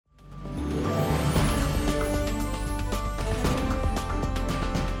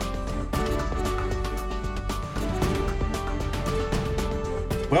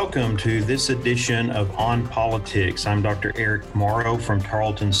Welcome to this edition of On Politics. I'm Dr. Eric Morrow from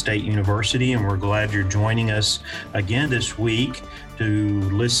Tarleton State University, and we're glad you're joining us again this week to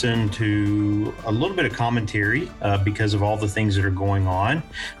listen to a little bit of commentary because of all the things that are going on.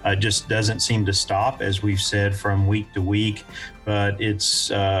 It just doesn't seem to stop, as we've said, from week to week, but it's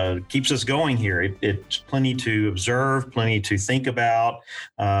keeps us going here. It's plenty to observe, plenty to think about,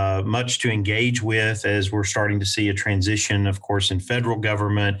 much to engage with as we're starting to see a transition, of course, in federal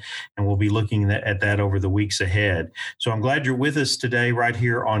government, and we'll be looking at that over the weeks ahead. So I'm glad you're with us today right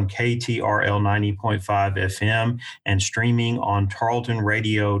here on KTRL 90.5 FM and streaming on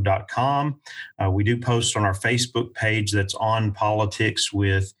tarletonradio.com. We do post on our Facebook page that's On Politics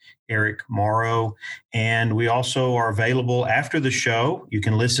with Eric Morrow. And we also are available after the show. You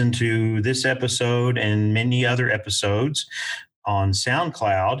can listen to this episode and many other episodes on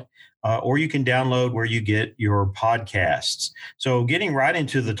SoundCloud, or you can download where you get your podcasts. So getting right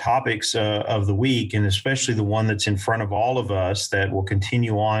into the topics of the week, and especially the one that's in front of all of us that will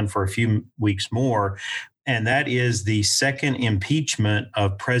continue on for a few weeks more, and that is the second impeachment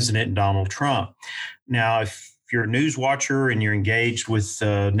of President Donald Trump. Now, if you're a news watcher and you're engaged with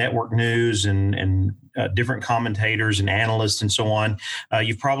network news and different commentators and analysts and so on,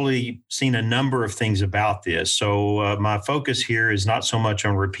 you've probably seen a number of things about this. So my focus here is not so much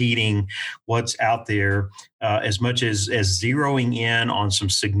on repeating what's out there as much as zeroing in on some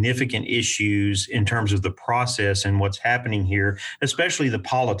significant issues in terms of the process and what's happening here, especially the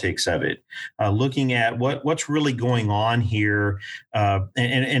politics of it, looking at what's really going on here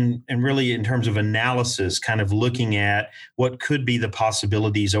and really in terms of analysis, kind of looking at what could be the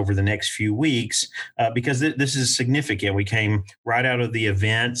possibilities over the next few weeks, because this is significant. We came right out of the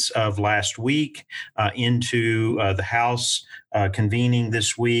events of last week into the House convening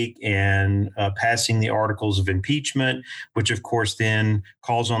this week and passing the articles of impeachment, which of course then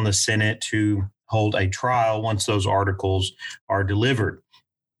calls on the Senate to hold a trial once those articles are delivered.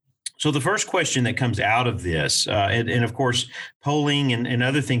 So the first question that comes out of this, and of course, polling and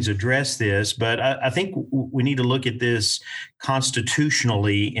other things address this, but I think we need to look at this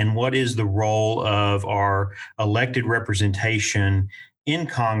constitutionally and what is the role of our elected representation in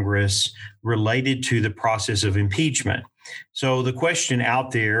Congress related to the process of impeachment. So the question out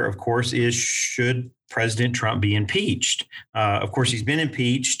there, of course, is should President Trump be impeached? Of course, he's been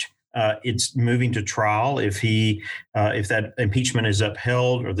impeached. It's moving to trial if that impeachment is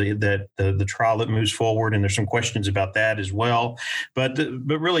upheld, or the trial that moves forward, and there's some questions about that as well. But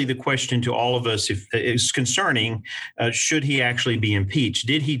really, the question to all of us is concerning: should he actually be impeached?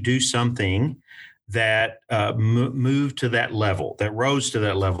 Did he do something that moved to that level, that rose to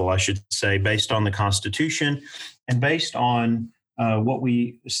that level, I should say, based on the Constitution and based on what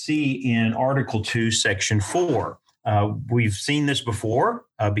we see in Article 2, Section 4? We've seen this before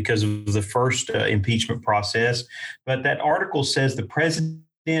because of the first impeachment process, but that article says the president,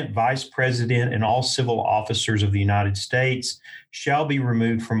 vice president, and all civil officers of the United States shall be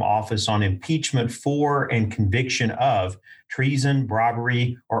removed from office on impeachment for and conviction of treason,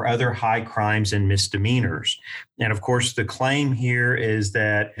 bribery, or other high crimes and misdemeanors. And of course, the claim here is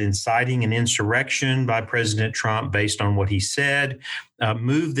that inciting an insurrection by President Trump based on what he said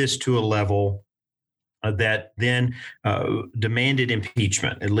moved this to a level that then demanded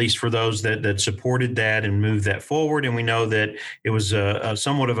impeachment, at least for those that supported that and moved that forward. And we know that it was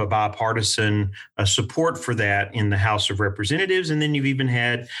somewhat of a bipartisan support for that in the House of Representatives. And then you've even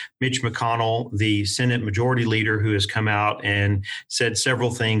had Mitch McConnell, the Senate Majority Leader, who has come out and said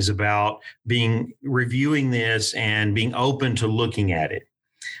several things about reviewing this and being open to looking at it.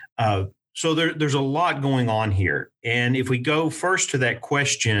 So there's a lot going on here. And if we go first to that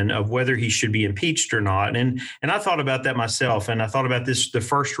question of whether he should be impeached or not, and I thought about that myself, and I thought about this the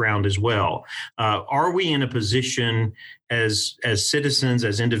first round as well. Are we in a position as citizens,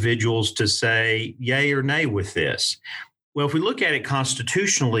 as individuals, to say yay or nay with this? Well, if we look at it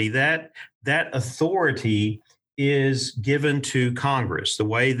constitutionally, that authority is given to Congress. The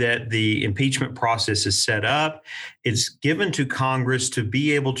way that the impeachment process is set up, it's given to Congress to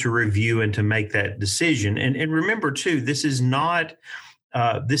be able to review and to make that decision. And remember, too, this is not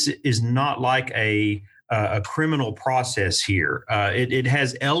like a criminal process here. It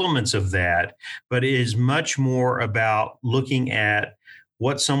has elements of that, but it is much more about looking at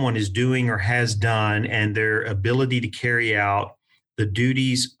what someone is doing or has done and their ability to carry out the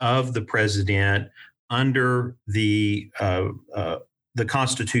duties of the president under the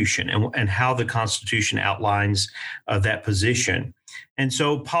Constitution and how the Constitution outlines that position. And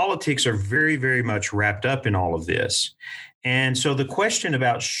so politics are very, very much wrapped up in all of this. And so the question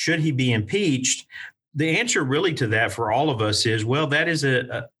about should he be impeached the answer really to that for all of us is, well, that is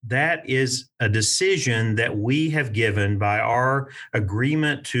a decision that we have given by our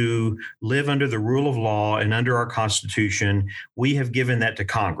agreement to live under the rule of law and under our Constitution. We have given that to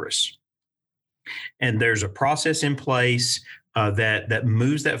Congress, and there's a process in place that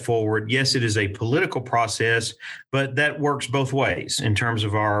moves that forward. Yes, it is a political process, but that works both ways in terms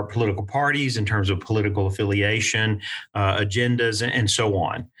of our political parties, in terms of political affiliation, agendas, and so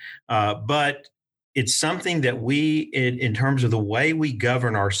on. But it's something that we, in terms of the way we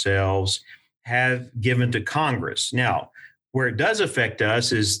govern ourselves, have given to Congress. Now, where it does affect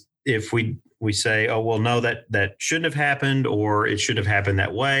us is if we say, oh, well, no, that shouldn't have happened, or it should have happened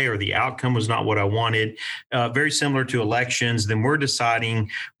that way, or the outcome was not what I wanted. Very similar to elections, then we're deciding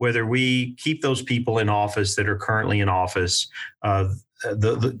whether we keep those people in office that are currently in office,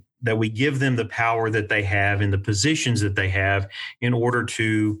 that we give them the power that they have in the positions that they have in order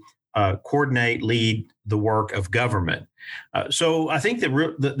to coordinate, lead the work of government. So I think that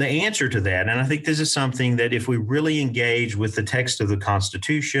the answer to that, and I think this is something that if we really engage with the text of the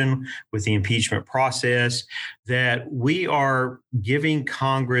Constitution, with the impeachment process, that we are giving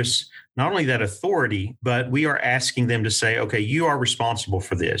Congress not only that authority, but we are asking them to say, okay, you are responsible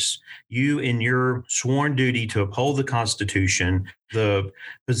for this. You, in your sworn duty to uphold the Constitution, the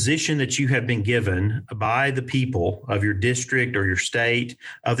position that you have been given by the people of your district or your state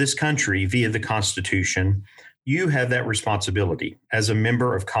of this country via the Constitution, you have that responsibility as a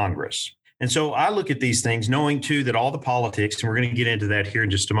member of Congress. And so I look at these things knowing, too, that all the politics, and we're going to get into that here in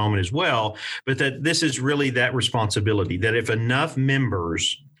just a moment as well, but that this is really that responsibility, that if enough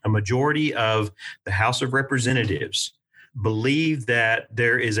members, a majority of the House of Representatives, believe that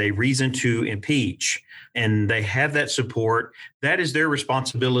there is a reason to impeach and they have that support, that is their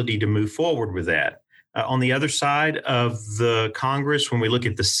responsibility to move forward with that. On the other side of the Congress, when we look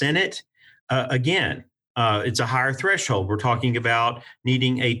at the Senate, again, it's a higher threshold. We're talking about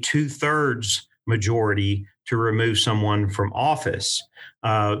needing a 2/3 majority to remove someone from office.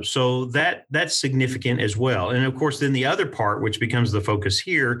 So that's significant as well. And of course, then the other part, which becomes the focus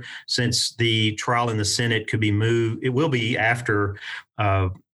here, since the trial in the Senate could be moved, it will be after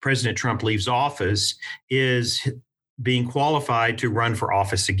President Trump leaves office, is being qualified to run for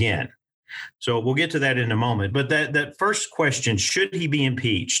office again. So we'll get to that in a moment. But that first question, should he be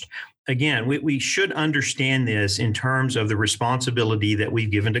impeached? Again, we should understand this in terms of the responsibility that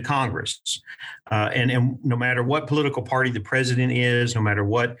we've given to Congress. And no matter what political party the president is, no matter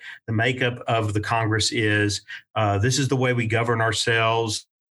what the makeup of the Congress is, this is the way we govern ourselves.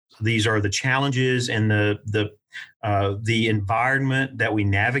 These are the challenges and the environment that we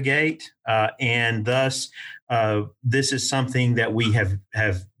navigate. And thus, this is something that we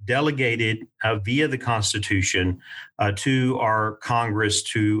have delegated via the Constitution to our Congress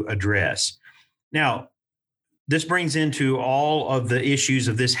to address. Now, this brings into all of the issues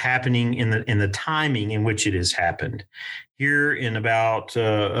of this happening in the timing in which it has happened. Here in about,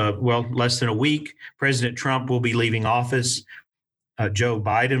 less than a week, President Trump will be leaving office. Joe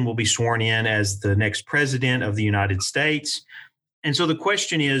Biden will be sworn in as the next president of the United States. And so the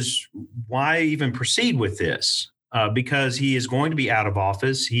question is, why even proceed with this? Because he is going to be out of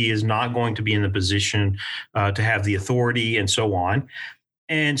office. He is not going to be in the position to have the authority and so on.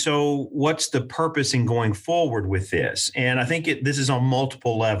 And so what's the purpose in going forward with this? And I think this is on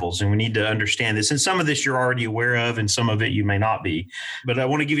multiple levels, and we need to understand this. And some of this you're already aware of, and some of it you may not be. But I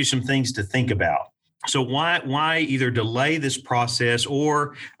want to give you some things to think about. So why either delay this process,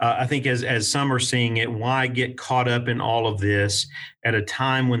 or I think as some are seeing it, why get caught up in all of this at a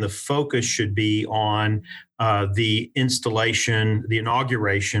time when the focus should be on the installation, the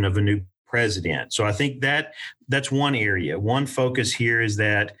inauguration of a new president? So I think that's one area. One focus here is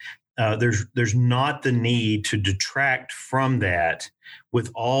that there's not the need to detract from that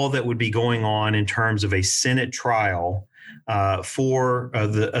with all that would be going on in terms of a Senate trial for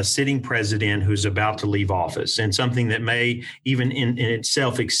a sitting president who's about to leave office, and something that may even in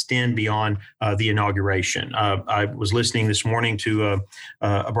itself extend beyond the inauguration. I was listening this morning to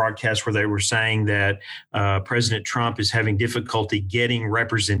a broadcast where they were saying that President Trump is having difficulty getting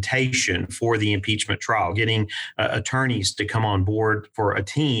representation for the impeachment trial, getting attorneys to come on board for a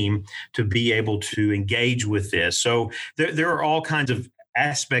team to be able to engage with this. So there are all kinds of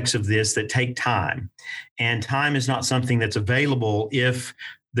aspects of this that take time, and time is not something that's available if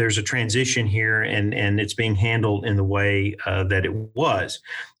there's a transition here and it's being handled in the way that it was.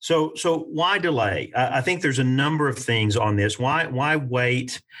 So why delay? I think there's a number of things on this. Why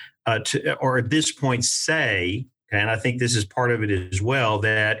wait or at this point say And I think this is part of it as well,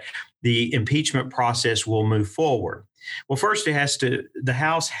 that the impeachment process will move forward. Well, first, the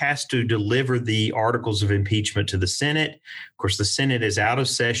House has to deliver the articles of impeachment to the Senate. Of course, the Senate is out of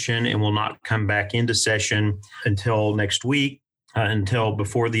session and will not come back into session until next week, until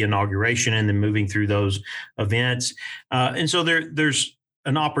before the inauguration, and then moving through those events. And so there's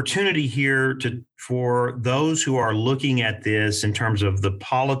an opportunity here for those who are looking at this in terms of the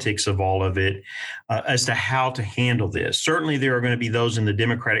politics of all of it, as to how to handle this. Certainly, there are going to be those in the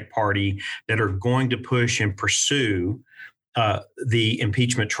Democratic Party that are going to push and pursue the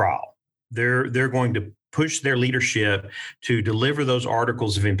impeachment trial. They're going to push their leadership to deliver those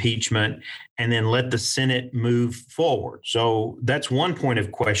articles of impeachment and then let the Senate move forward. So that's one point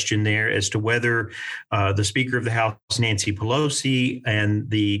of question there as to whether the Speaker of the House, Nancy Pelosi, and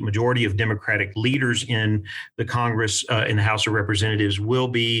the majority of Democratic leaders in the Congress, in the House of Representatives, will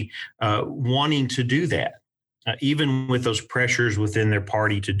be wanting to do that, even with those pressures within their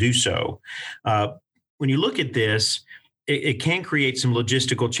party to do so. When you look at this, it can create some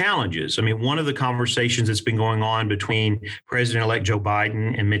logistical challenges. I mean, one of the conversations that's been going on between President-elect Joe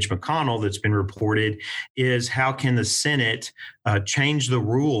Biden and Mitch McConnell that's been reported is how can the Senate change the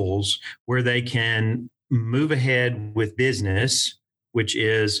rules where they can move ahead with business, which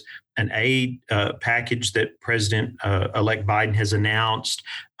is an aid package that President-elect Biden has announced.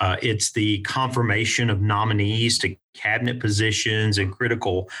 It's the confirmation of nominees to cabinet positions and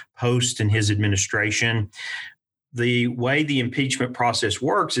critical posts in his administration. The way the impeachment process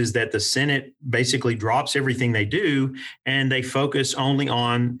works is that the Senate basically drops everything they do and they focus only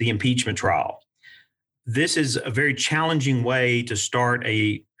on the impeachment trial. This is a very challenging way to start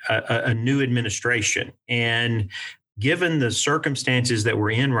a new administration. And given the circumstances that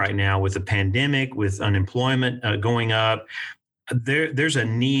we're in right now with the pandemic, with unemployment going up, there's a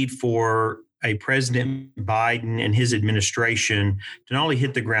need for a President Biden and his administration to not only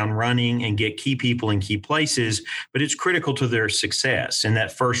hit the ground running and get key people in key places, but it's critical to their success in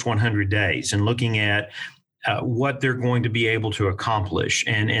that first 100 days and looking at what they're going to be able to accomplish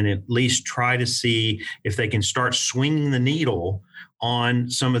and at least try to see if they can start swinging the needle on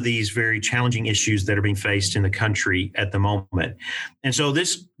some of these very challenging issues that are being faced in the country at the moment. And so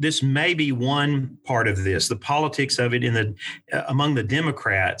this may be one part of this, the politics of it among the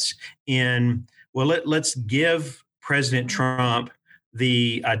Democrats let's give President Trump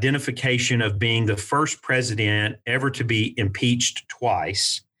the identification of being the first president ever to be impeached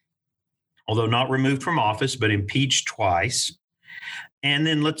twice, although not removed from office, but impeached twice. And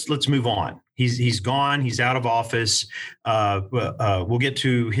then let's move on. He's gone. He's out of office. We'll get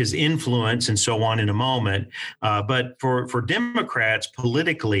to his influence and so on in a moment. But for Democrats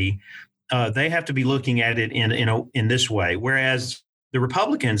politically, they have to be looking at it in this way. Whereas the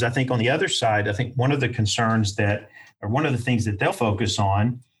Republicans, I think on the other side, I think one of the concerns one of the things that they'll focus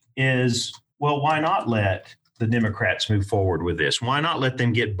on is, well, why not let the Democrats move forward with this? Why not let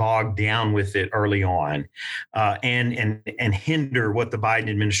them get bogged down with it early on and hinder what the Biden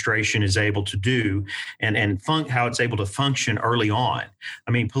administration is able to do and how it's able to function early on?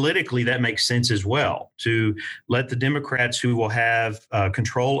 I mean, politically, that makes sense as well, to let the Democrats who will have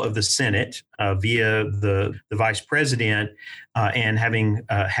control of the Senate via the vice president and having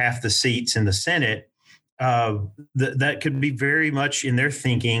half the seats in the Senate, that could be very much in their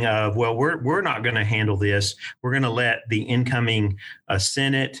thinking of, well, we're not going to handle this. We're going to let the incoming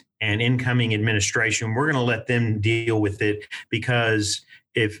Senate and incoming administration, we're going to let them deal with it, because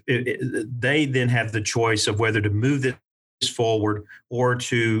if they then have the choice of whether to move this forward or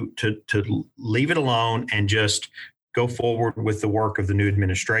to leave it alone and just go forward with the work of the new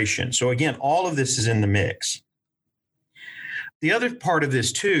administration. So again, all of this is in the mix. The other part of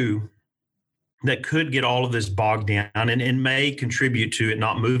this too, that could get all of this bogged down and may contribute to it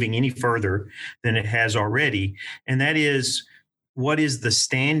not moving any further than it has already. And that is, what is the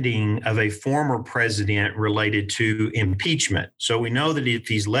standing of a former president related to impeachment? So we know that if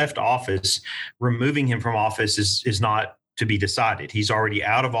he's left office, removing him from office is not to be decided. He's already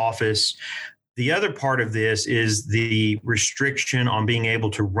out of office. The other part of this is the restriction on being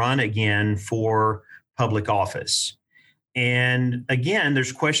able to run again for public office. And again,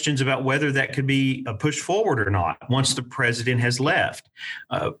 there's questions about whether that could be pushed forward or not once the president has left.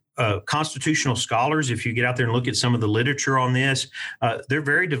 Constitutional scholars, if you get out there and look at some of the literature on this, they're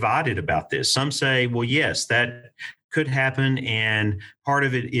very divided about this. Some say, well, yes, that could happen. And part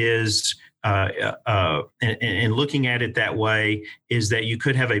of it is, and looking at it that way, is that you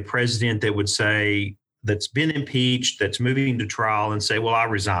could have a president that would say, that's been impeached, that's moving to trial, and say, well, I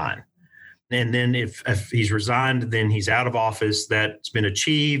resign. And then if he's resigned, then he's out of office. That's been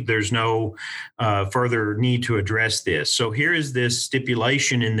achieved. There's no further need to address this. So here is this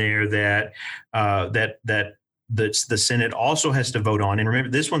stipulation in there that the Senate also has to vote on. And remember,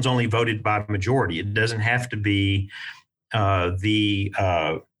 this one's only voted by majority. It doesn't have to be the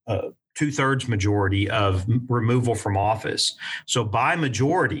 2/3 majority of removal from office. So by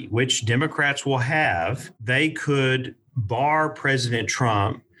majority, which Democrats will have, they could bar President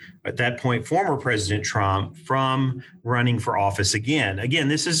Trump, at that point, former President Trump, from running for office again. Again,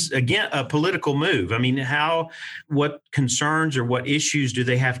 this is, again, a political move. I mean, what concerns or what issues do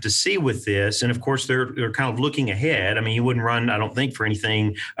they have to see with this? And of course, they're kind of looking ahead. I mean, he wouldn't run, I don't think, for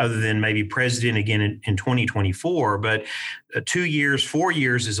anything other than maybe president again in 2024. But 2 years, 4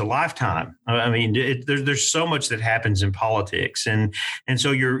 years is a lifetime. I mean, there's so much that happens in politics, and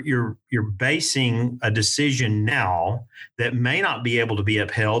so you're basing a decision now that may not be able to be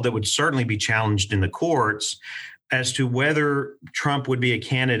upheld, that would certainly be challenged in the courts, as to whether Trump would be a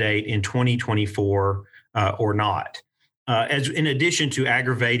candidate in 2024 or not. As in addition to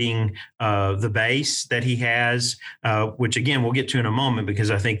aggravating the base that he has, which again we'll get to in a moment,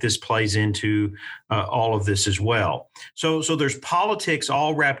 because I think this plays into all of this as well. So there's politics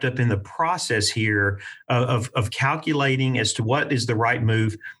all wrapped up in the process here of calculating as to what is the right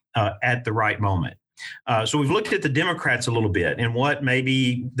move at the right moment. So we've looked at the Democrats a little bit and what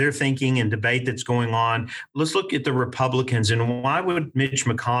maybe they're thinking and debate that's going on. Let's look at the Republicans, and why would Mitch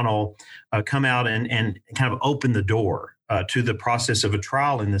McConnell come out and kind of open the door to the process of a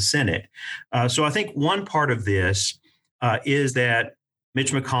trial in the Senate? So I think one part of this is that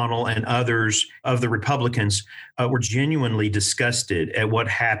Mitch McConnell and others of the Republicans were genuinely disgusted at what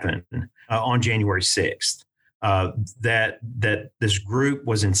happened on January 6th. That this group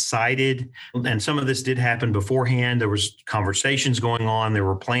was incited, and some of this did happen beforehand. There was conversations going on, there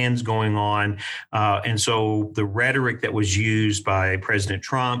were plans going on, and so the rhetoric that was used by President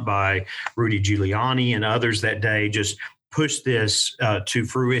Trump, by Rudy Giuliani, and others that day just pushed this to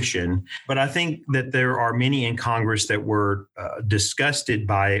fruition. But I think that there are many in Congress that were disgusted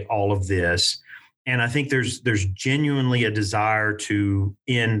by all of this. And I think there's genuinely a desire to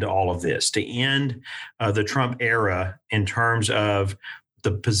end all of this, to end the Trump era in terms of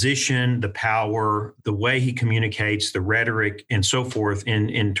the position, the power, the way he communicates, the rhetoric, and so forth,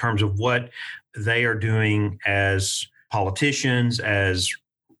 in terms of what they are doing as politicians, as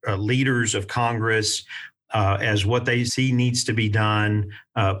leaders of Congress, as what they see needs to be done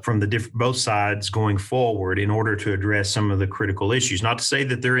from both sides going forward in order to address some of the critical issues. Not to say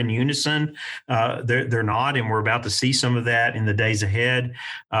that they're in unison, they're not, and we're about to see some of that in the days ahead.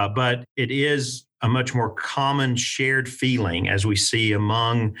 But it is a much more common shared feeling, as we see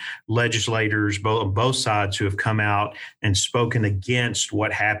among legislators on both sides, who have come out and spoken against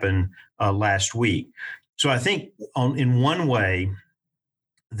what happened last week. So I think in one way,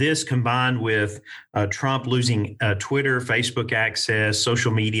 this, combined with Trump losing Twitter, Facebook access,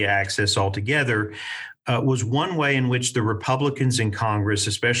 social media access altogether, was one way in which the Republicans in Congress,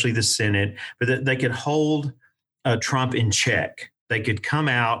 especially the Senate, but that they could hold Trump in check. They could come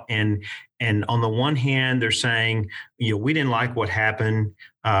out and on the one hand, they're saying, we didn't like what happened.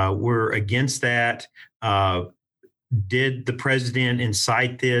 We're against that. Did the president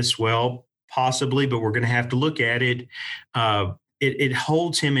incite this? Well, possibly, but we're going to have to look at it. It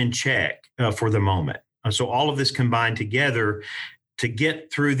holds him in check for the moment. So all of this combined together to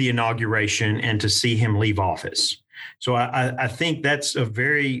get through the inauguration and to see him leave office. So I think that's a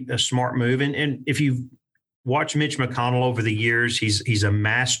very smart move. And if you've watched Mitch McConnell over the years, he's a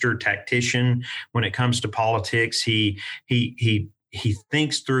master tactician when it comes to politics. He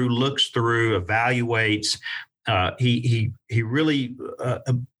thinks through, looks through, evaluates. He really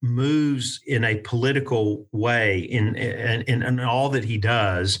moves in a political way in all that he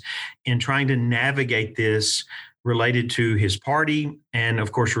does in trying to navigate this related to his party and,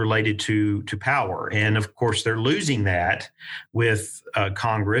 of course, related to power. And, of course, they're losing that with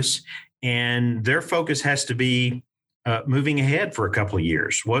Congress, and their focus has to be moving ahead for a couple of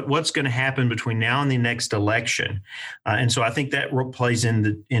years. What's going to happen between now and the next election? And so I think that plays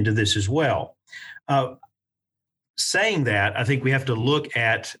into this as well. Saying that, I think we have to look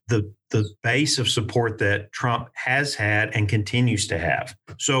at the base of support that Trump has had and continues to have.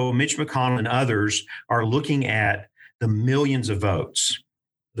 So Mitch McConnell and others are looking at the millions of votes,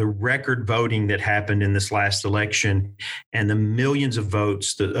 the record voting that happened in this last election, and the millions of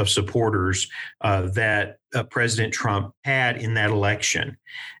votes of supporters that President Trump had in that election.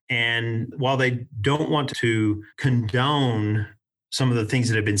 And while they don't want to condone some of the things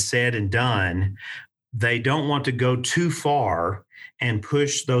that have been said and done, they don't want to go too far and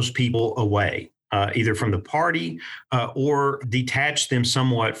push those people away, either from the party or detach them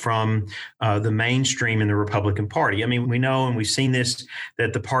somewhat from the mainstream in the Republican Party. I mean, we know and we've seen this,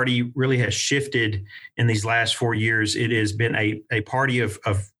 that the party really has shifted in these last 4 years. It has been a party of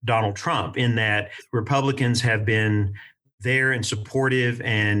Donald Trump, in that Republicans have been there and supportive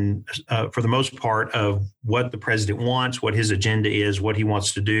and for the most part of what the president wants, what his agenda is, what he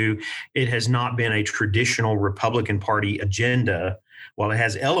wants to do. It has not been a traditional Republican Party agenda. While it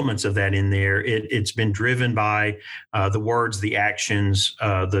has elements of that in there, it's been driven by the words, the actions,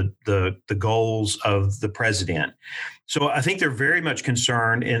 the goals of the president. So I think they're very much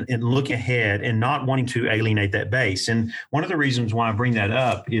concerned in looking ahead and not wanting to alienate that base. And one of the reasons why I bring that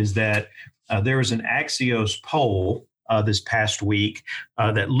up is that there was an Axios poll this past week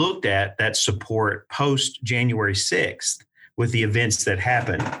that looked at that support post January 6th with the events that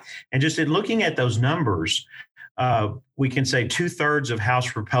happened. And just in looking at those numbers, we can say 2/3 of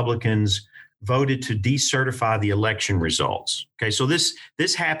House Republicans voted to decertify the election results. Okay, so this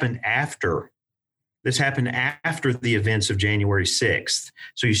happened after the events of January 6th.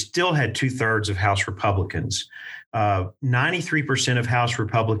 So you still had 2/3 of House Republicans. 93% of House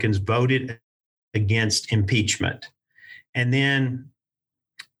Republicans voted against impeachment. And then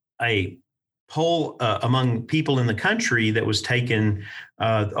a poll among people in the country that was taken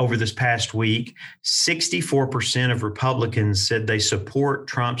over this past week, 64% of Republicans said they support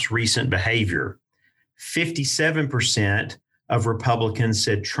Trump's recent behavior. 57% of Republicans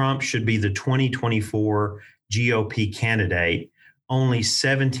said Trump should be the 2024 GOP candidate. Only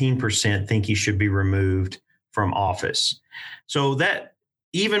 17% think he should be removed from office. So that,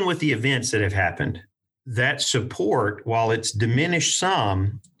 even with the events that have happened, that support, while it's diminished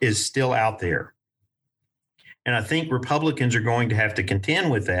some, is still out there. And I think Republicans are going to have to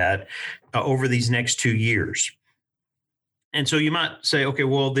contend with that over these next 2 years. And so you might say, okay,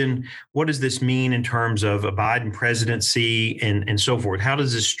 well, then what does this mean in terms of a Biden presidency and so forth? How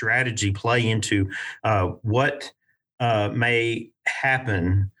does this strategy play into what may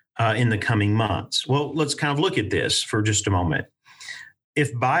happen in the coming months? Well, let's kind of look at this for just a moment.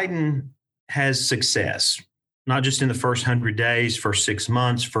 If Biden has success, not just in the first 100 days, first 6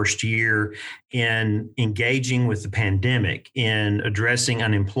 months, first year, in engaging with the pandemic, in addressing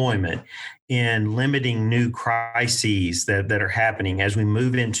unemployment, in limiting new crises that are happening as we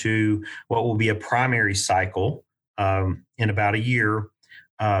move into what will be a primary cycle in about a year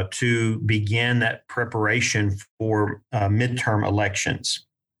to begin that preparation for midterm elections.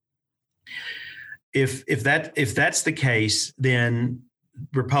 If that's the case, then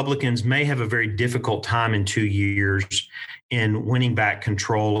Republicans may have a very difficult time in 2 years in winning back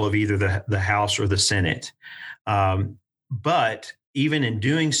control of either the House or the Senate. But even in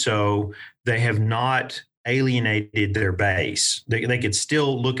doing so, they have not alienated their base. They could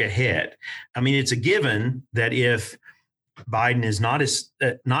still look ahead. I mean, it's a given that if Biden is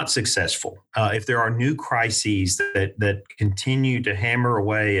not successful, if there are new crises that continue to hammer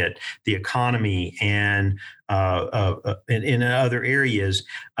away at the economy and in other areas,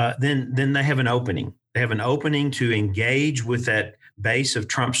 then they have an opening. They have an opening to engage with that base of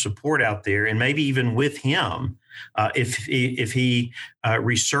Trump support out there, and maybe even with him if he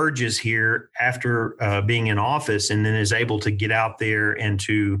resurges here after being in office, and then is able to get out there and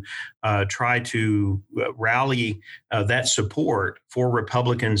to try to rally that support for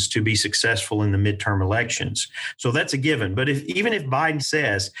Republicans to be successful in the midterm elections. So that's a given. But even if Biden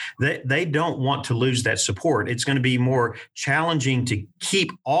says that they don't want to lose that support, it's going to be more challenging to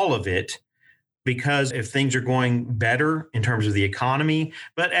keep all of it, because if things are going better in terms of the economy.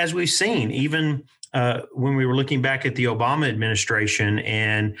 But as we've seen, even when we were looking back at the Obama administration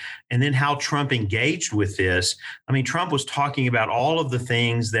and then how Trump engaged with this, I mean, Trump was talking about all of the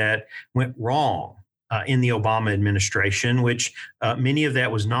things that went wrong in the Obama administration, which many of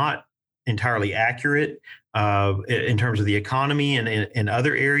that was not entirely accurate in terms of the economy and in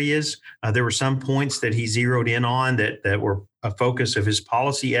other areas. There were some points that he zeroed in on that were a focus of his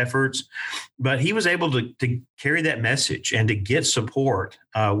policy efforts, but he was able to carry that message and to get support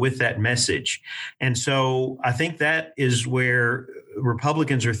with that message. And so I think that is where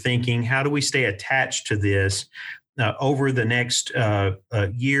Republicans are thinking, how do we stay attached to this over the next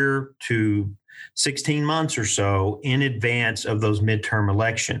year to 16 months or so in advance of those midterm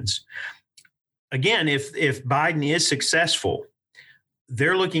elections? Again, if Biden is successful,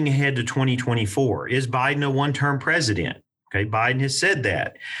 they're looking ahead to 2024. Is Biden a one-term president? Okay, Biden has said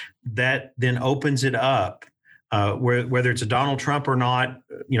that. That then opens it up, whether it's a Donald Trump or not,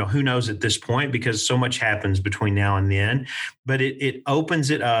 who knows at this point, because so much happens between now and then. But it opens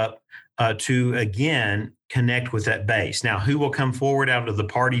it up to, again, connect with that base. Now, who will come forward out of the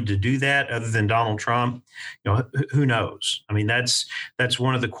party to do that other than Donald Trump? Who knows? I mean, that's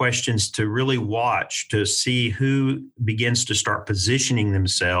one of the questions to really watch, to see who begins to start positioning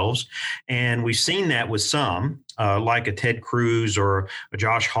themselves. And we've seen that with some, like a Ted Cruz or a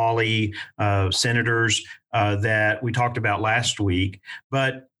Josh Hawley, senators that we talked about last week.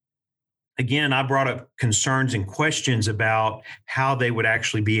 But again, I brought up concerns and questions about how they would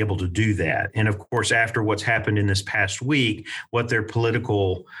actually be able to do that. And of course, after what's happened in this past week, what their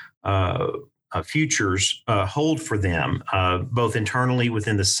political futures hold for them, both internally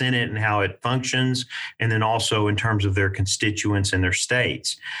within the Senate and how it functions, and then also in terms of their constituents and their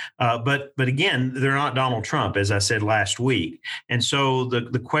states. But again, they're not Donald Trump, as I said last week. And so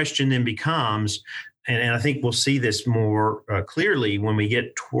the question then becomes, and I think we'll see this more clearly when we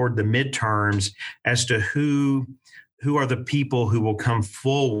get toward the midterms, as to who are the people who will come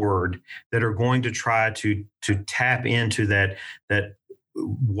forward that are going to try to tap into that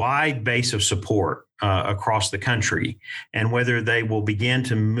wide base of support across the country, and whether they will begin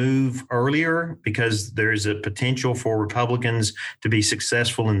to move earlier because there's a potential for Republicans to be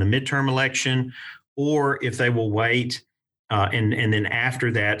successful in the midterm election, or if they will wait and then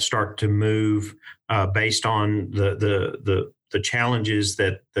after that start to move based on the challenges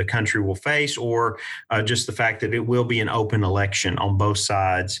that the country will face, or just the fact that it will be an open election on both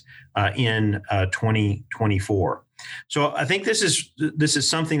sides in 2024. So I think this is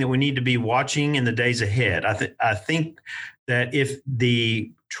something that we need to be watching in the days ahead. I think that if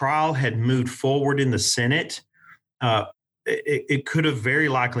the trial had moved forward in the Senate, it could have very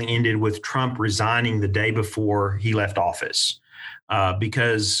likely ended with Trump resigning the day before he left office.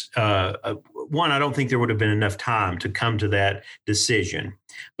 Because one, I don't think there would have been enough time to come to that decision.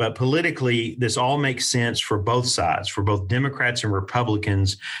 But politically, this all makes sense for both sides, for both Democrats and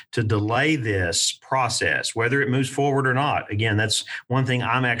Republicans, to delay this process, whether it moves forward or not. Again, that's one thing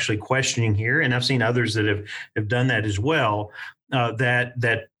I'm actually questioning here, and I've seen others that have done that as well.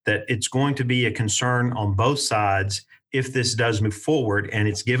 That it's going to be a concern on both sides if this does move forward, and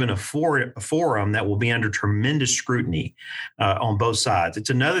it's given a forum that will be under tremendous scrutiny on both sides. It's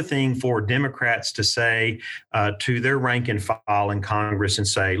another thing for Democrats to say to their rank and file in Congress and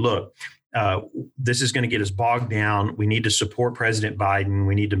say, look, this is going to get us bogged down. We need to support President Biden.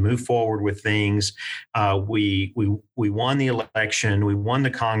 We need to move forward with things. We won the election. We won the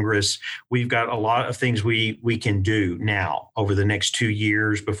Congress. We've got a lot of things we can do now over the next 2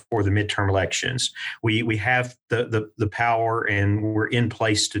 years before the midterm elections. We have the power, and we're in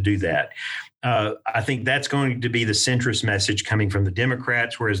place to do that. I think that's going to be the centrist message coming from the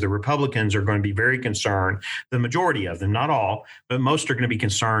Democrats, whereas the Republicans are going to be very concerned. The majority of them, not all, but most are going to be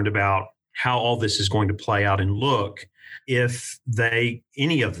concerned about how all this is going to play out and look if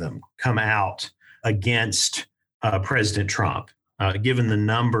any of them come out against President Trump, given the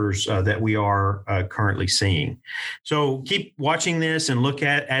numbers that we are currently seeing. So keep watching this and look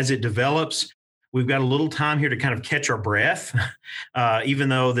at as it develops. We've got a little time here to kind of catch our breath, even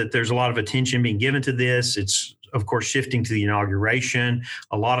though that there's a lot of attention being given to this. It's, of course, shifting to the inauguration,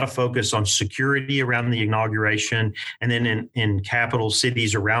 a lot of focus on security around the inauguration, and then in capital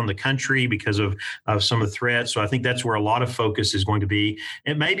cities around the country because of some of the threats. So I think that's where a lot of focus is going to be.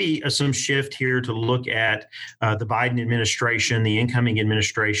 It may be some shift here to look at the Biden administration, the incoming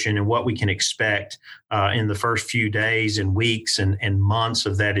administration, and what we can expect in the first few days and weeks and months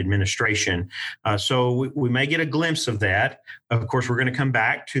of that administration. So we may get a glimpse of that. Of course, we're going to come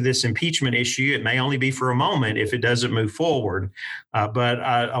back to this impeachment issue. It may only be for a moment if it doesn't move forward. But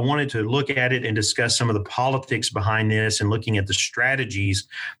I wanted to look at it and discuss some of the politics behind this and looking at the strategies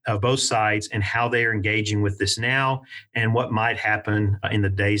of both sides and how they are engaging with this now and what might happen in the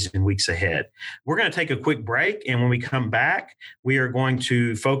days and weeks ahead. We're going to take a quick break. And when we come back, we are going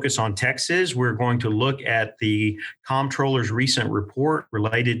to focus on Texas. We're going to look at the comptroller's recent report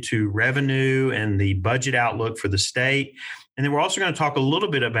related to revenue and the budget outlook for the state. And then we're also going to talk a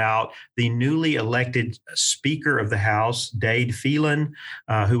little bit about the newly elected Speaker of the House, Dade Phelan,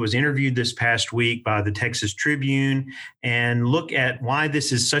 who was interviewed this past week by the Texas Tribune, and look at why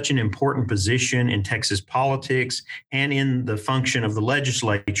this is such an important position in Texas politics and in the function of the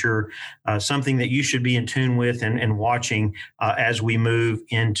legislature, something that you should be in tune with and watching as we move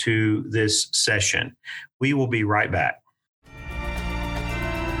into this session. We will be right back.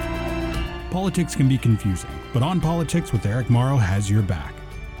 Politics can be confusing, but On Politics with Eric Morrow has your back.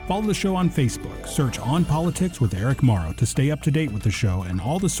 Follow the show on Facebook. Search On Politics with Eric Morrow to stay up to date with the show and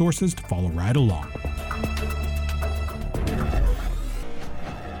all the sources to follow right along.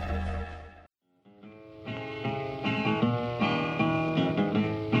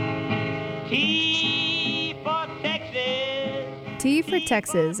 T for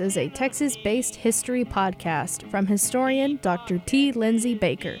Texas is a Texas-based history podcast from historian Dr. T. Lindsay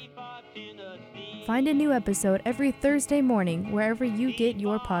Baker. Find a new episode every Thursday morning wherever you get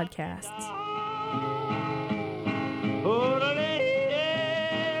your podcasts.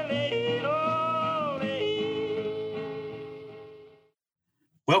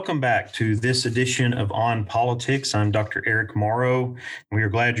 Welcome back to this edition of On Politics. I'm Dr. Eric Morrow. We are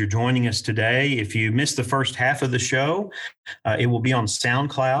glad you're joining us today. If you missed the first half of the show, it will be on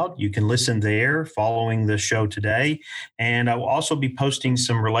SoundCloud. You can listen there following the show today. And I will also be posting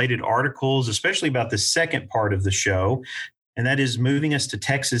some related articles, especially about the second part of the show. And that is moving us to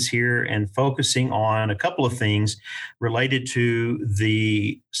Texas here and focusing on a couple of things related to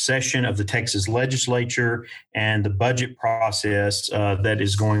the session of the Texas legislature and the budget process that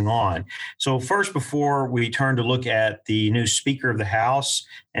is going on. So first, before we turn to look at the new Speaker of the House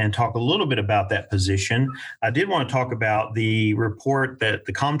and talk a little bit about that position, I did want to talk about the report that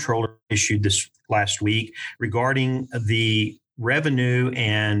the comptroller issued this last week regarding the revenue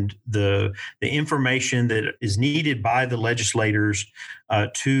and the information that is needed by the legislators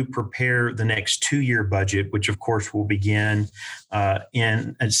to prepare the next 2-year budget, which of course will begin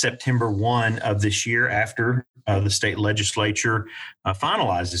in September 1 of this year after the state legislature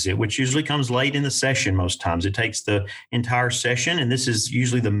finalizes it, which usually comes late in the session most times. It takes the entire session, and this is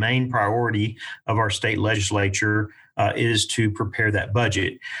usually the main priority of our state legislature is to prepare that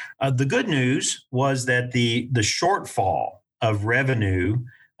budget. The good news was that the shortfall of revenue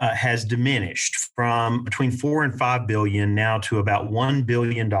has diminished from between $4 and $5 billion now to about $1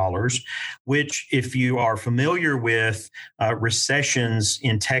 billion, which, if you are familiar with recessions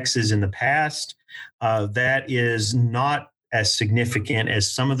in Texas in the past, that is not as significant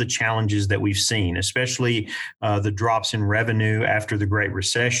as some of the challenges that we've seen, especially the drops in revenue after the Great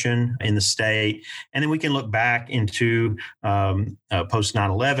Recession in the state. And then we can look back into post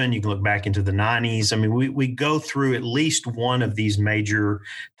 9/11. You can look back into the 90s. I mean, we go through at least one of these major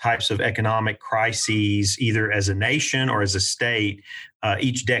types of economic crises, either as a nation or as a state,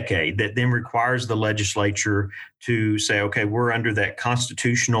 each decade, that then requires the legislature to say, okay, we're under that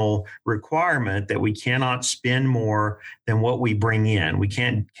constitutional requirement that we cannot spend more than what we bring in. We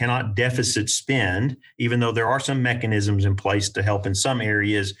cannot deficit spend, even though there are some mechanisms in place to help in some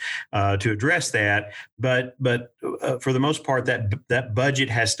areas to address that. But for the most part, that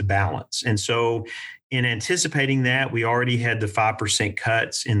budget has to balance. And so in anticipating that, we already had the 5%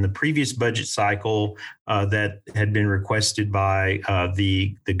 cuts in the previous budget cycle that had been requested by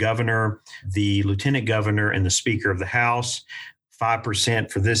the governor, the lieutenant governor, and the Speaker of the House. 5%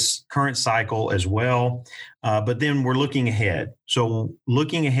 for this current cycle as well. But then we're looking ahead. So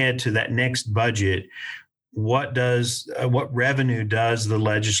looking ahead to that next budget, what revenue does the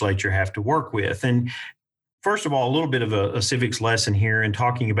legislature have to work with? And first of all, a little bit of a civics lesson here in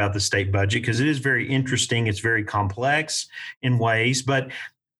talking about the state budget, because it is very interesting. It's very complex in ways, but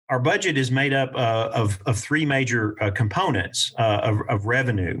our budget is made up of three major components of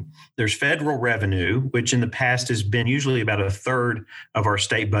revenue. There's federal revenue, which in the past has been usually about a third of our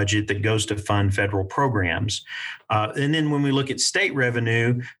state budget that goes to fund federal programs. And then when we look at state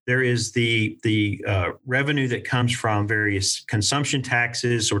revenue, there is the revenue that comes from various consumption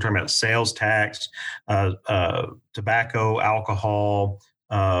taxes. So we're talking about sales tax, tobacco, alcohol,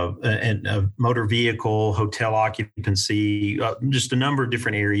 and motor vehicle, hotel occupancy, just a number of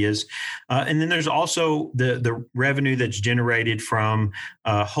different areas. And then there's also the revenue that's generated from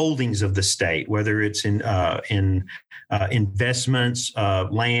holdings of the state, whether it's in investments,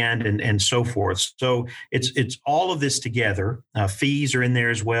 land, and so forth. So it's all of this together. Fees are in there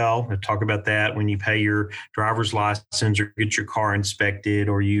as well. We'll talk about that when you pay your driver's license or get your car inspected,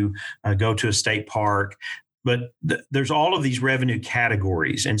 or you go to a state park. But there's all of these revenue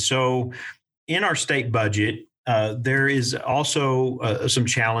categories. And so in our state budget, there is also some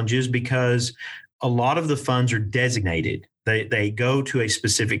challenges because a lot of the funds are designated. They go to a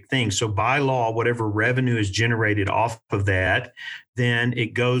specific thing. So by law, whatever revenue is generated off of that, then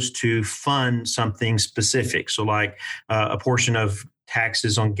it goes to fund something specific. So like a portion of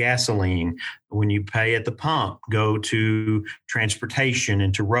taxes on gasoline when you pay at the pump go to transportation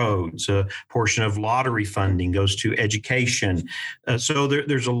and to roads. A portion of lottery funding goes to education. So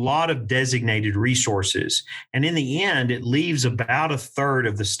there's a lot of designated resources. And in the end, it leaves about a third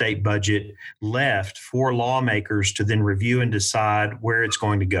of the state budget left for lawmakers to then review and decide where it's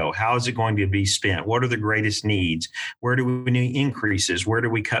going to go. How is it going to be spent? What are the greatest needs? Where do we need increases? Where do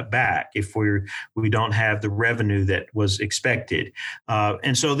we cut back if we don't have the revenue that was expected?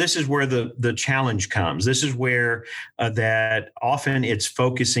 And so this is where the challenge comes. This is where that often it's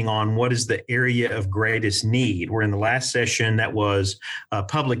focusing on what is the area of greatest need. Where in the last session, that was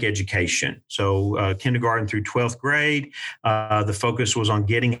public education. So kindergarten through 12th grade, the focus was on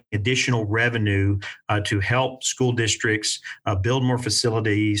getting additional revenue to help school districts build more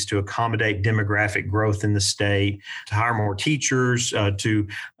facilities, to accommodate demographic growth in the state, to hire more teachers, to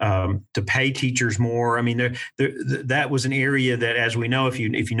pay teachers more. I mean, that was an area that, as we know, if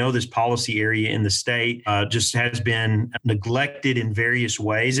you know this policy area in the state, just has been neglected in various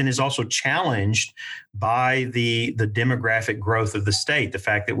ways and is also challenged by the demographic growth of the state. The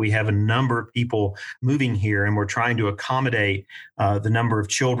fact that we have a number of people moving here and we're trying to accommodate the number of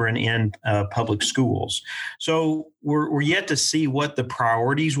children in public schools. So we're yet to see what the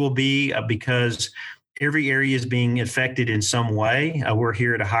priorities will be because every area is being affected in some way. We're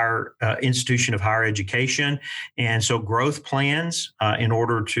here at a higher institution of higher education. And so growth plans in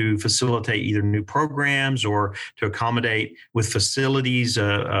order to facilitate either new programs or to accommodate with facilities,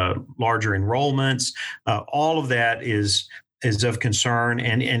 larger enrollments, all of that is of concern.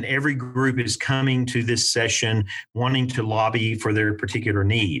 And every group is coming to this session wanting to lobby for their particular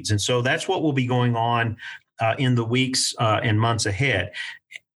needs. And so that's what will be going on in the weeks and months ahead.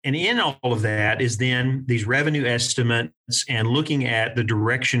 And in all of that is then these revenue estimates and looking at the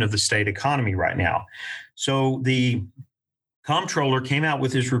direction of the state economy right now. So the comptroller came out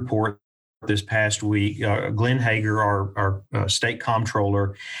with his report this past week, Glenn Hager, our state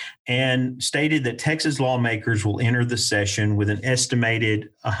comptroller, and stated that Texas lawmakers will enter the session with an estimated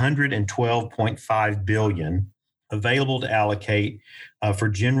 $112.5 billion available to allocate for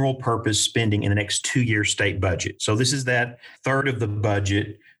general purpose spending in the next 2-year state budget. So this is that third of the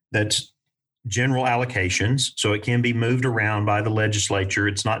budget that's general allocations. So it can be moved around by the legislature.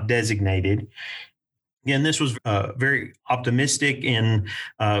 It's not designated. Again, this was very optimistic in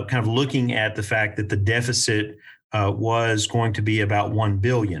kind of looking at the fact that the deficit was going to be about $1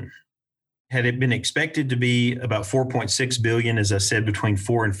 billion. Had it been expected to be about $4.6 billion, as I said, between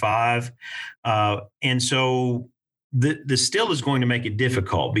 4 and 5. And so this still is going to make it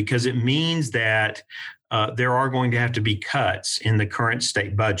difficult because it means that there are going to have to be cuts in the current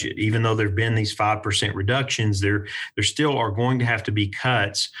state budget. Even though there have been these 5% reductions, there still are going to have to be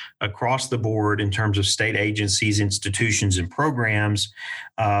cuts across the board in terms of state agencies, institutions, and programs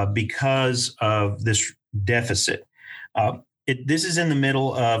because of this deficit. This is in the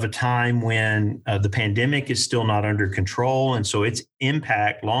middle of a time when the pandemic is still not under control, and so its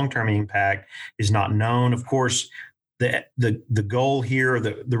impact, long-term impact, is not known. Of course, the goal here,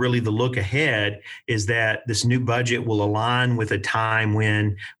 the look ahead, is that this new budget will align with a time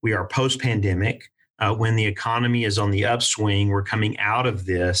when we are post-pandemic, when the economy is on the upswing. We're coming out of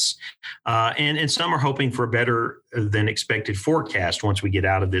this, and some are hoping for a better than expected forecast once we get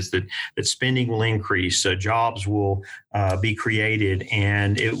out of this, that spending will increase, jobs will be created,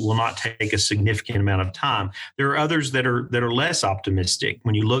 and it will not take a significant amount of time. There are others that are less optimistic.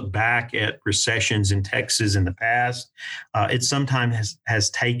 When you look back at recessions in Texas in the past, it sometimes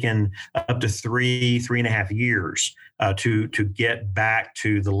has taken up to 3.5 years to get back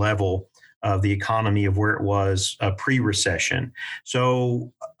to the level of the economy of where it was pre-recession.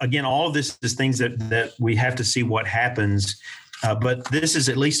 So again, all of this is things that we have to see what happens. But this is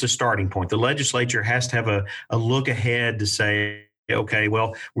at least a starting point. The legislature has to have a look ahead to say, okay,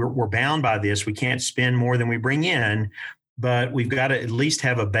 well, we're bound by this. We can't spend more than we bring in, but we've got to at least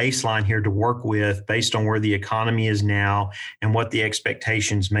have a baseline here to work with based on where the economy is now and what the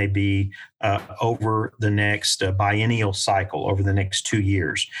expectations may be over the next biennial cycle, over the next 2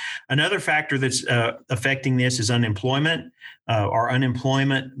 years. Another factor that's affecting this is unemployment. Our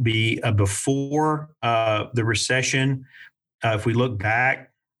unemployment before the recession, if we look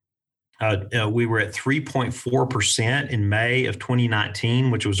back, we were at 3.4% in May of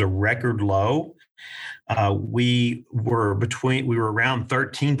 2019, which was a record low. We were around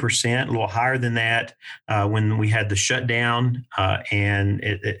 13%, a little higher than that when we had the shutdown, and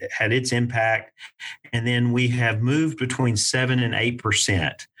it had its impact. And then we have moved between 7 and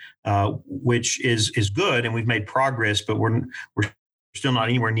 8%, which is good, and we've made progress, but we're still not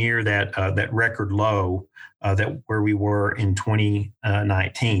anywhere near that record low where we were in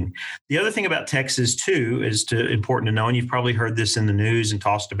 2019. The other thing about Texas too is important to know, and you've probably heard this in the news and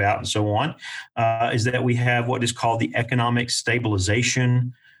tossed about and so on, is that we have what is called the Economic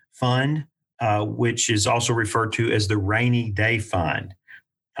Stabilization Fund, which is also referred to as the Rainy Day Fund,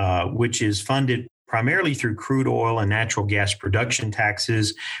 which is funded primarily through crude oil and natural gas production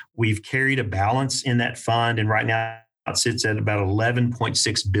taxes. We've carried a balance in that fund, and right now it sits at about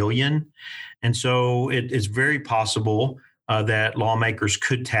 $11.6 billion. And so it is very possible that lawmakers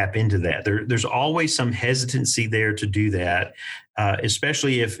could tap into that. There's always some hesitancy there to do that,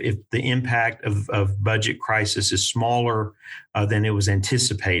 especially if the impact of budget crisis is smaller than it was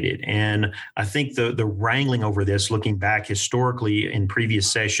anticipated. And I think the wrangling over this, looking back historically in previous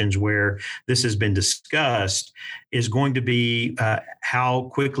sessions where this has been discussed, is going to be how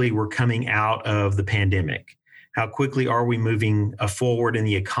quickly we're coming out of the pandemic. How quickly are we moving forward and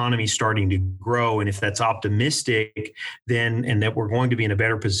the economy starting to grow? And if that's optimistic, then and that we're going to be in a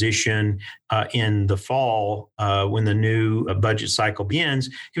better position in the fall when the new budget cycle begins,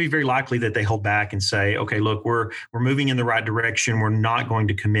 it can be very likely that they hold back and say, okay, look, we're moving in the right direction. We're not going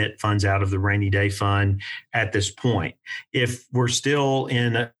to commit funds out of the rainy day fund at this point. If we're still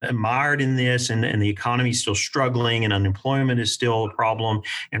mired in this and the economy is still struggling and unemployment is still a problem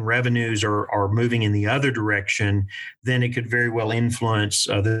and revenues are moving in the other direction, then it could very well influence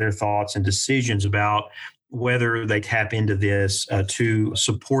their thoughts and decisions about whether they tap into this to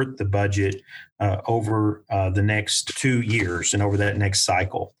support the budget over the next 2 years and over that next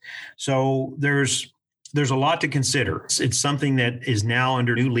cycle. So there's a lot to consider. It's something that is now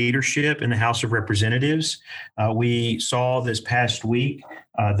under new leadership in the House of Representatives. We saw this past week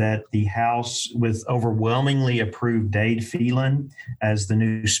that the House with overwhelmingly approved Dade Phelan as the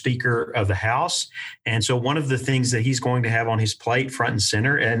new Speaker of the House. And so one of the things that he's going to have on his plate front and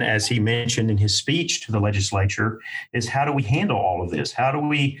center, and as he mentioned in his speech to the legislature, is how do we handle all of this? How do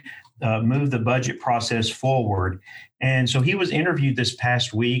we move the budget process forward? And so he was interviewed this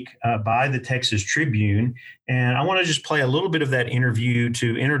past week by the Texas Tribune. And I want to just play a little bit of that interview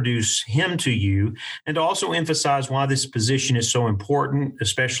to introduce him to you and to also emphasize why this position is so important,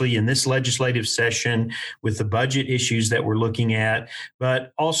 especially in this legislative session with the budget issues that we're looking at,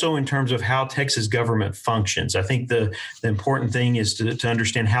 but also in terms of how Texas government functions. I think the important thing is to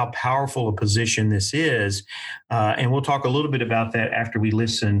understand how powerful a position this is. And we'll talk a little bit about that after we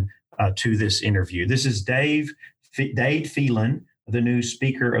listen to this interview. This is Dade Phelan, the new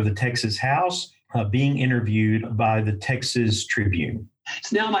Speaker of the Texas House, being interviewed by the Texas Tribune.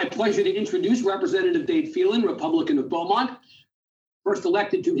 It's now my pleasure to introduce Representative Dade Phelan, Republican of Beaumont, first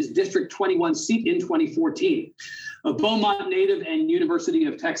elected to his District 21 seat in 2014. A Beaumont native and University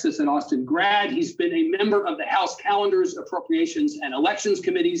of Texas at Austin grad, he's been a member of the House Calendars, Appropriations, and Elections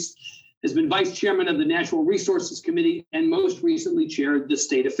Committees, has been vice chairman of the Natural Resources Committee, and most recently chaired the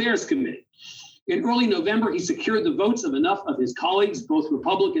State Affairs Committee. In early November, he secured the votes of enough of his colleagues, both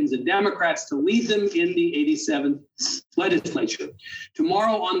Republicans and Democrats, to lead them in the 87th legislature.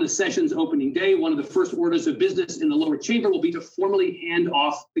 Tomorrow, on the session's opening day, one of the first orders of business in the lower chamber will be to formally hand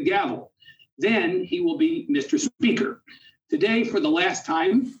off the gavel. Then he will be Mr. Speaker. Today, for the last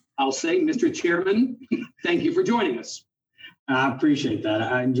time, I'll say, Mr. Chairman, thank you for joining us. I appreciate that.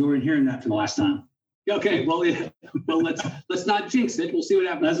 I enjoyed hearing that for the last time. Okay, well, let's not jinx it. We'll see what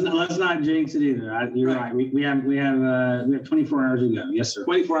happens. Let's not jinx it either. You're right. We have 24 hours to go. Yes, sir.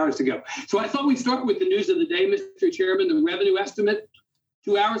 24 hours to go. So I thought we'd start with the news of the day, Mr. Chairman. The revenue estimate.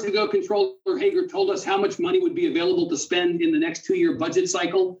 2 hours ago, Controller Hager told us how much money would be available to spend in the next 2-year budget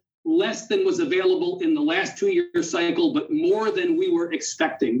cycle. Less than was available in the last 2-year cycle, but more than we were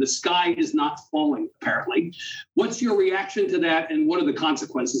expecting. The sky is not falling, apparently. What's your reaction to that, and what are the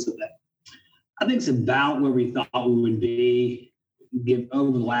consequences of that? I think it's about where we thought we would be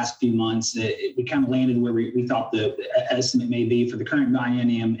over the last few months. We kind of landed where we thought the estimate may be for the current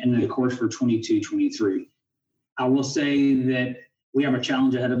biennium and then, of course, for 22-23. I will say that we have a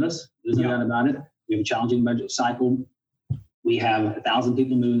challenge ahead of us. There's no doubt about it. We have a challenging budget cycle. We have 1,000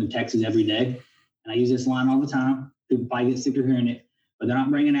 people moving to Texas every day. And I use this line all the time. People probably get sick of hearing it, but they're not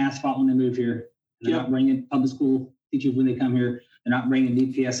bringing asphalt when they move here. They're not bringing public school teachers when they come here. They're not bringing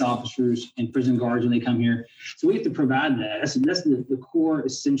DPS officers and prison guards when they come here. So we have to provide that. That's the core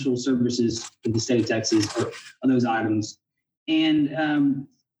essential services of the state of Texas are those items. And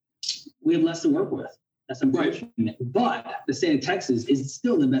we have less to work with. That's unfortunate. Right. But the state of Texas is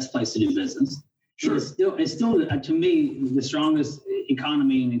still the best place to do business. Sure. It's still, to me, the strongest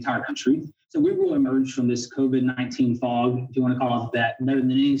economy in the entire country. So we will emerge from this COVID-19 fog, if you want to call it that, better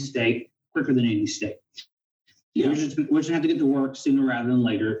than any state, quicker than any state. Yeah. We're just going to have to get to work sooner rather than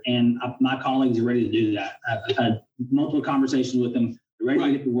later. And my colleagues are ready to do that. I've had multiple conversations with them. They're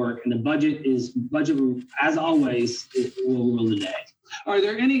ready to get to work. And the budget, as always, will rule the day. Are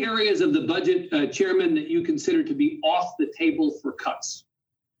there any areas of the budget, Chairman, that you consider to be off the table for cuts?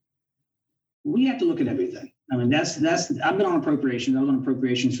 We have to look at everything. I mean, that's. I've been on appropriations. I was on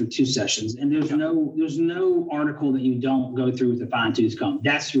appropriations for 2 sessions, and there's no article that you don't go through with a fine-tooth comb.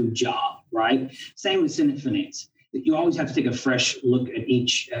 That's your job, right? Same with Senate Finance. You always have to take a fresh look at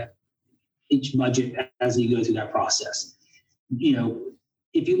each budget as you go through that process.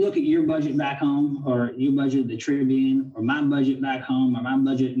 if you look at your budget back home, or your budget at the Tribune, or my budget back home, or my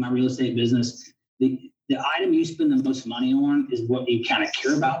budget in my real estate business, the item you spend the most money on is what you kind of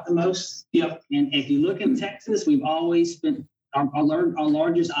care about the most. Yep. And if you look in Texas, we've always spent our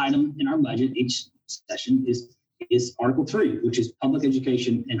largest item in our budget each session is Article 3, which is public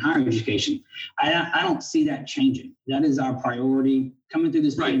education and higher education. I don't see that changing. That is our priority coming through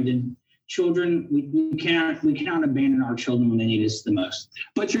this pandemic. Children, we cannot abandon our children when they need us the most.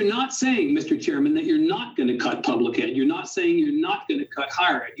 But you're not saying, Mr. Chairman, that you're not going to cut public ed. You're not saying you're not going to cut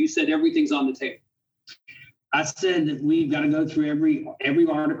higher ed. You said everything's on the table. I said that we've got to go through every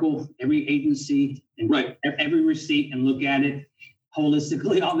article, every agency, and every receipt and look at it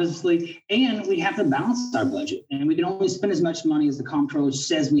holistically, obviously. And we have to balance our budget. And we can only spend as much money as the comptroller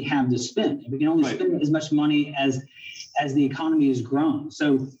says we have to spend. We can only spend as much money as the economy has grown.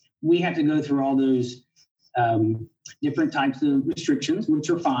 So we have to go through all those different types of restrictions, which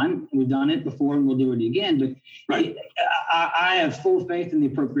are fine. We've done it before and we'll do it again. But I have full faith in the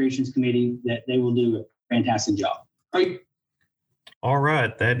Appropriations Committee that they will do a fantastic job. All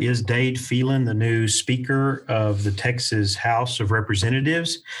right. That is Dade Phelan, the new Speaker of the Texas House of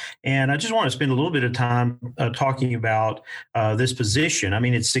Representatives. And I just want to spend a little bit of time talking about this position. I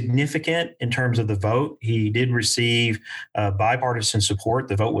mean, it's significant in terms of the vote. He did receive bipartisan support.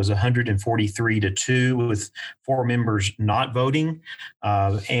 The vote was 143-2, with 4 members not voting.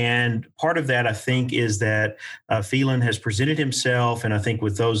 And part of that, I think, is that Phelan has presented himself, and I think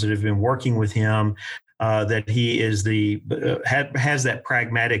with those that have been working with him, that he is has that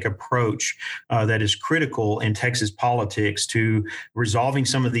pragmatic approach that is critical in Texas politics to resolving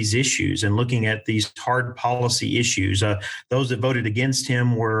some of these issues and looking at these hard policy issues. Those that voted against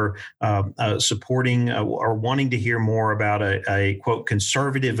him were supporting or wanting to hear more about a quote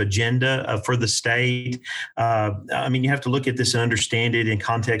conservative agenda for the state. I mean, you have to look at this and understand it in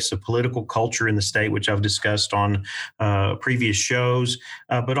context of political culture in the state, which I've discussed on previous shows,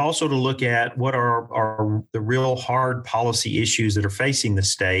 but also to look at what are the real hard policy issues that are facing the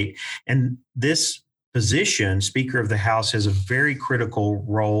state. And this position, Speaker of the House, has a very critical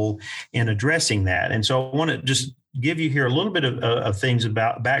role in addressing that. And so I want to just give you here a little bit of things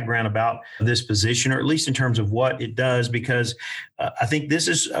about background about this position, or at least in terms of what it does, because I think this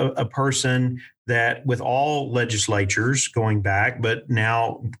is a person that, with all legislatures going back, but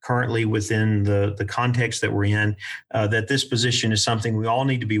now currently within the context that we're in, that this position is something we all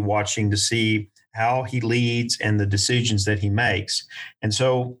need to be watching to see how he leads and the decisions that he makes. And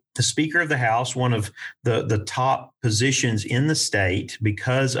so the Speaker of the House, one of the top positions in the state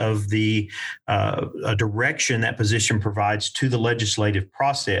because of the direction that position provides to the legislative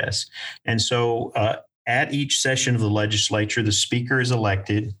process. And so at each session of the legislature, the Speaker is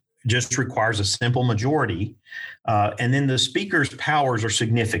elected, just requires a simple majority. And then the Speaker's powers are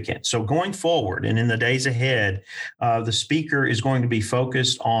significant. So going forward and in the days ahead, the Speaker is going to be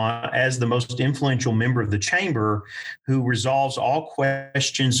focused on, as the most influential member of the chamber, who resolves all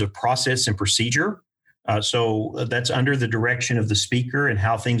questions of process and procedure. So that's under the direction of the Speaker and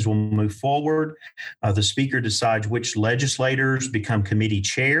how things will move forward. The Speaker decides which legislators become committee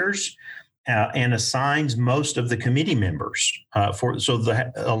chairs. And assigns most of the committee members most of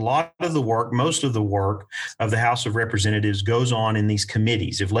the work of the House of Representatives goes on in these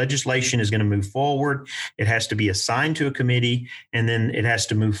committees. If legislation is going to move forward, it has to be assigned to a committee, and then it has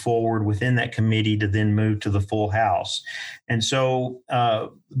to move forward within that committee to then move to the full House. And so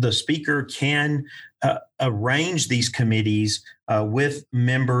the Speaker can arrange these committees with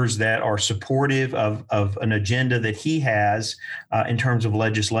members that are supportive of an agenda that he has in terms of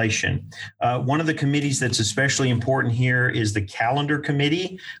legislation. One of the committees that's especially important here is the Calendar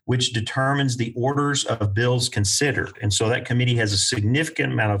Committee, which determines the orders of bills considered. And so that committee has a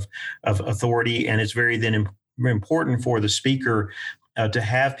significant amount of authority, and it's very then important for the Speaker to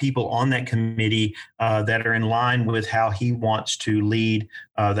have people on that committee that are in line with how he wants to lead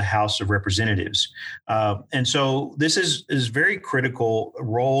the House of Representatives. And so this is very critical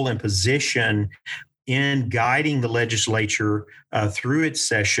role and position in guiding the legislature through its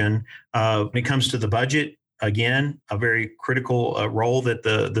session. When it comes to the budget, again, a very critical role that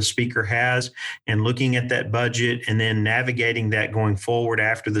the Speaker has in looking at that budget and then navigating that going forward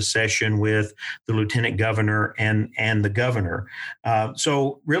after the session with the Lieutenant Governor and the Governor.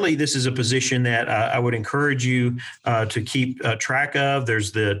 So really, this is a position that I would encourage you to keep track of.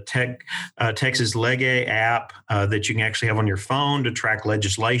 There's the Texas Lege app that you can actually have on your phone to track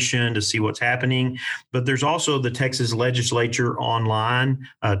legislation, to see what's happening. But there's also the Texas Legislature Online,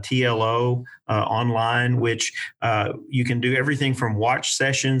 TLO online, which you can do everything from watch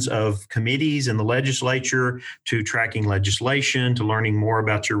sessions of committees in the legislature to tracking legislation to learning more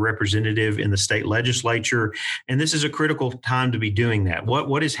about your representative in the state legislature. And this is a critical time to be doing that.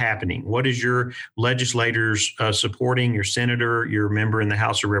 What is happening? What is your legislators supporting, your senator, your member in the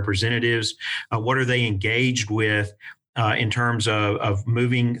House of Representatives? What are they engaged with in terms of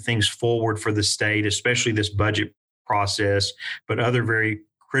moving things forward for the state, especially this budget process, but other very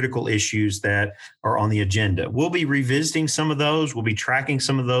critical issues that are on the agenda. We'll be revisiting some of those. We'll be tracking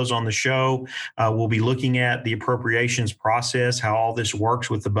some of those on the show. We'll be looking at the appropriations process, how all this works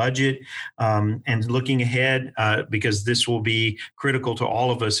with the budget, and looking ahead because this will be critical to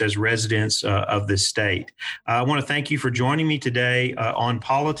all of us as residents of this state. I want to thank you for joining me today on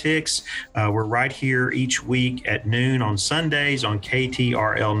Politics. We're right here each week at noon on Sundays on KTRL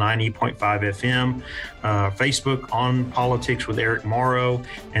 90.5 FM, Facebook on Politics with Eric Morrow,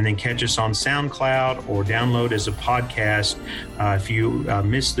 and then catch us on SoundCloud or download as a podcast if you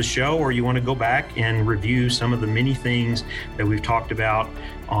missed the show or you want to go back and review some of the many things that we've talked about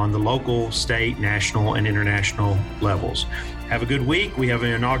on the local, state, national, and international levels. Have a good week. We have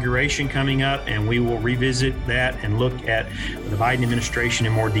an inauguration coming up, and we will revisit that and look at the Biden administration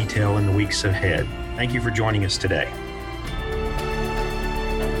in more detail in the weeks ahead. Thank you for joining us today.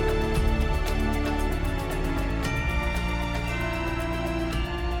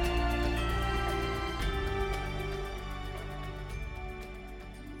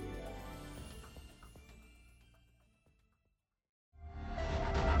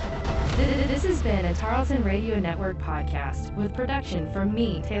 Tarleton Radio Network podcast with production from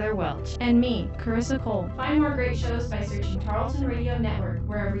me, Taylor Welch, and me, Carissa Cole. Find more great shows by searching Tarleton Radio Network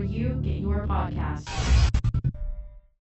wherever you get your podcasts.